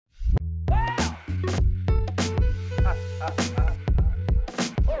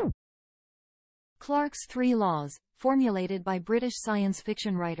Clarke's three laws, formulated by British science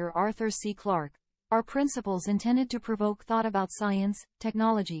fiction writer Arthur C. Clarke, are principles intended to provoke thought about science,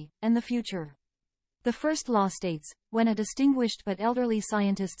 technology, and the future. The first law states, when a distinguished but elderly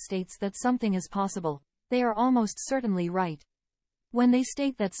scientist states that something is possible, they are almost certainly right. When they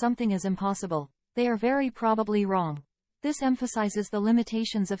state that something is impossible, they are very probably wrong. This emphasizes the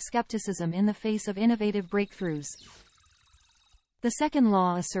limitations of skepticism in the face of innovative breakthroughs. The second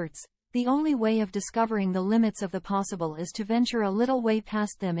law asserts, the only way of discovering the limits of the possible is to venture a little way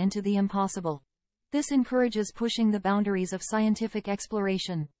past them into the impossible. This encourages pushing the boundaries of scientific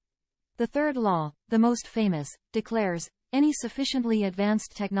exploration. The third law, the most famous, declares, any sufficiently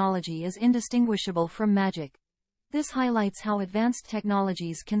advanced technology is indistinguishable from magic. This highlights how advanced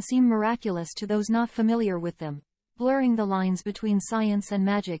technologies can seem miraculous to those not familiar with them, blurring the lines between science and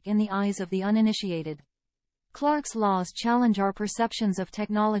magic in the eyes of the uninitiated. Clarke's laws challenge our perceptions of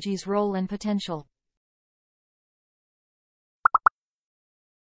technology's role and potential.